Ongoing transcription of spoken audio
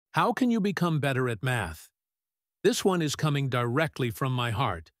How can you become better at math? This one is coming directly from my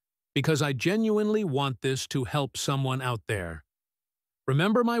heart, because I genuinely want this to help someone out there.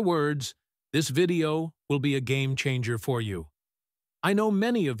 Remember my words, this video will be a game changer for you. I know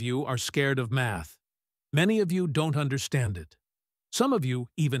many of you are scared of math. Many of you don't understand it. Some of you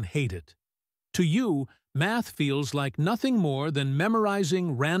even hate it. To you, math feels like nothing more than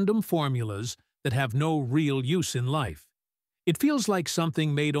memorizing random formulas that have no real use in life. It feels like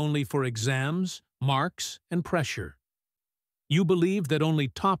something made only for exams, marks, and pressure. You believe that only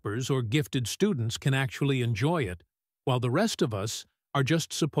toppers or gifted students can actually enjoy it, while the rest of us are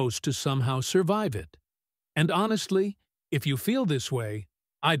just supposed to somehow survive it. And honestly, if you feel this way,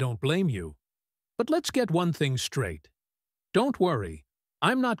 I don't blame you. But let's get one thing straight. Don't worry,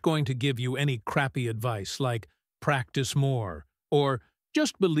 I'm not going to give you any crappy advice like practice more or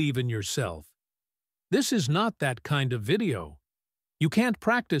just believe in yourself. This is not that kind of video. You can't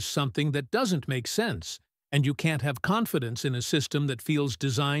practice something that doesn't make sense, and you can't have confidence in a system that feels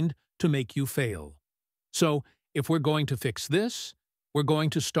designed to make you fail. So, if we're going to fix this, we're going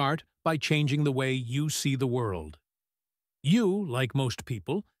to start by changing the way you see the world. You, like most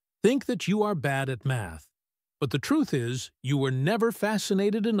people, think that you are bad at math, but the truth is you were never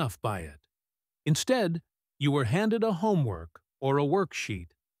fascinated enough by it. Instead, you were handed a homework or a worksheet,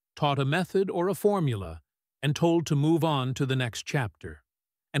 taught a method or a formula, and told to move on to the next chapter.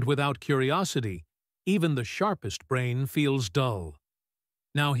 And without curiosity, even the sharpest brain feels dull.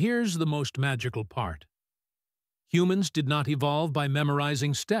 Now here's the most magical part. Humans did not evolve by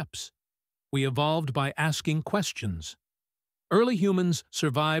memorizing steps. We evolved by asking questions. Early humans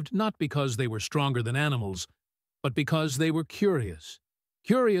survived not because they were stronger than animals, but because they were curious.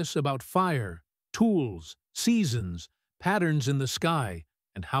 Curious about fire, tools, seasons, patterns in the sky,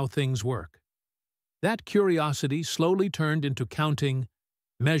 and how things work. That curiosity slowly turned into counting,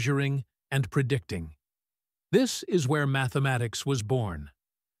 measuring, and predicting. This is where mathematics was born.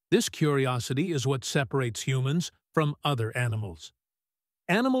 This curiosity is what separates humans from other animals.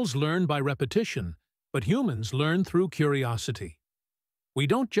 Animals learn by repetition, but humans learn through curiosity. We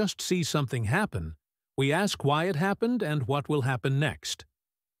don't just see something happen, we ask why it happened and what will happen next.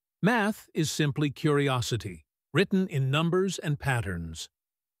 Math is simply curiosity, written in numbers and patterns.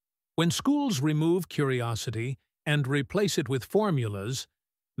 When schools remove curiosity and replace it with formulas,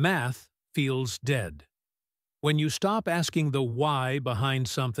 math feels dead. When you stop asking the why behind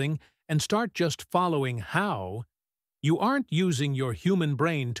something and start just following how, you aren't using your human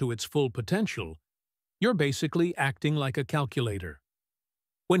brain to its full potential. You're basically acting like a calculator.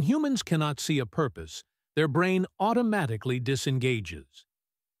 When humans cannot see a purpose, their brain automatically disengages.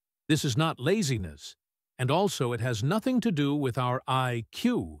 This is not laziness, and also it has nothing to do with our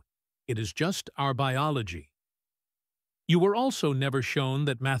IQ. It is just our biology. You were also never shown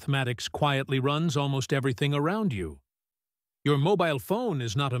that mathematics quietly runs almost everything around you. Your mobile phone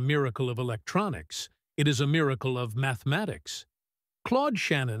is not a miracle of electronics, it is a miracle of mathematics. Claude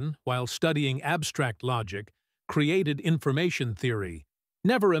Shannon, while studying abstract logic, created information theory,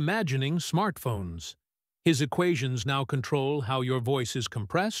 never imagining smartphones. His equations now control how your voice is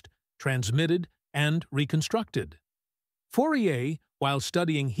compressed, transmitted, and reconstructed. Fourier, while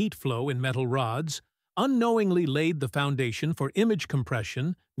studying heat flow in metal rods, unknowingly laid the foundation for image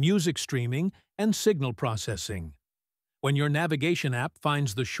compression, music streaming, and signal processing. When your navigation app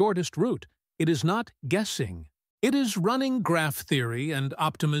finds the shortest route, it is not guessing. It is running graph theory and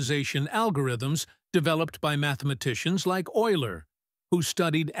optimization algorithms developed by mathematicians like Euler, who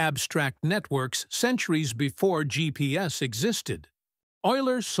studied abstract networks centuries before GPS existed.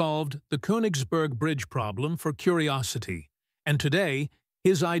 Euler solved the Königsberg Bridge problem for curiosity, and today,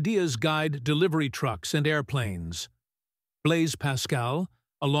 his ideas guide delivery trucks and airplanes. Blaise Pascal,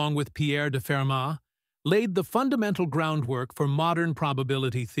 along with Pierre de Fermat, laid the fundamental groundwork for modern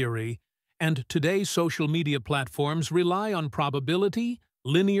probability theory, and today social media platforms rely on probability,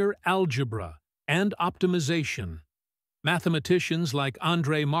 linear algebra, and optimization. Mathematicians like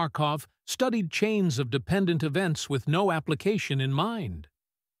Andrei Markov studied chains of dependent events with no application in mind.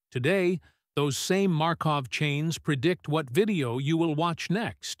 Today, those same Markov chains predict what video you will watch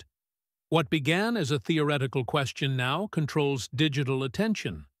next. What began as a theoretical question now controls digital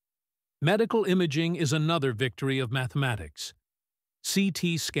attention. Medical imaging is another victory of mathematics.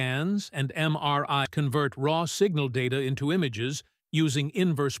 CT scans and MRI convert raw signal data into images using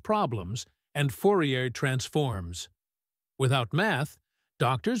inverse problems and Fourier transforms. Without math,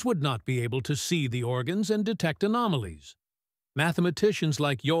 doctors would not be able to see the organs and detect anomalies. Mathematicians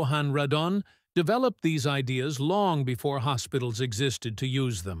like Johann Radon developed these ideas long before hospitals existed to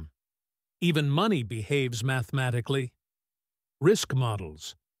use them. Even money behaves mathematically. Risk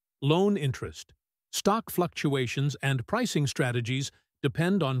models, loan interest, stock fluctuations, and pricing strategies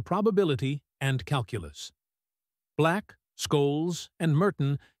depend on probability and calculus. Black, Scholes, and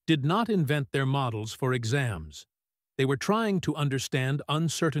Merton did not invent their models for exams. They were trying to understand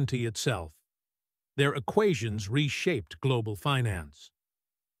uncertainty itself. Their equations reshaped global finance.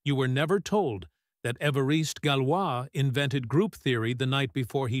 You were never told that Évariste Galois invented group theory the night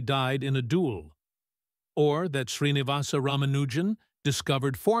before he died in a duel, or that Srinivasa Ramanujan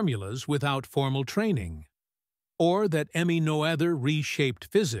discovered formulas without formal training, or that Emmy Noether reshaped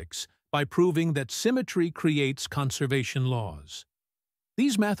physics by proving that symmetry creates conservation laws.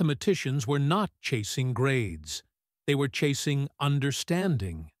 These mathematicians were not chasing grades. They were chasing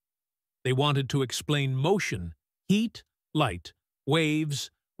understanding. They wanted to explain motion, heat, light, waves,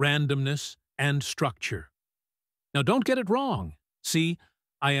 randomness, and structure. Now, don't get it wrong. See,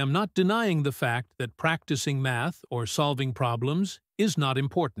 I am not denying the fact that practicing math or solving problems is not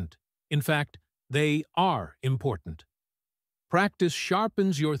important. In fact, they are important. Practice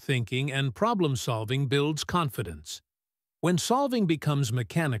sharpens your thinking, and problem-solving builds confidence. When solving becomes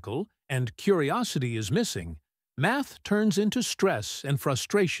mechanical and curiosity is missing, math turns into stress and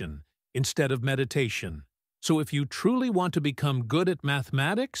frustration instead of meditation. So if you truly want to become good at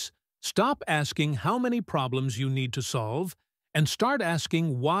mathematics, stop asking how many problems you need to solve and start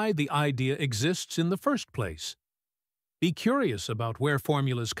asking why the idea exists in the first place. Be curious about where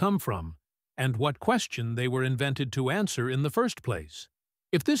formulas come from and what question they were invented to answer in the first place.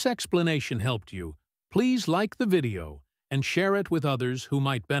 If this explanation helped you, please like the video and share it with others who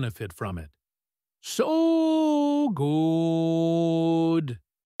might benefit from it. So good!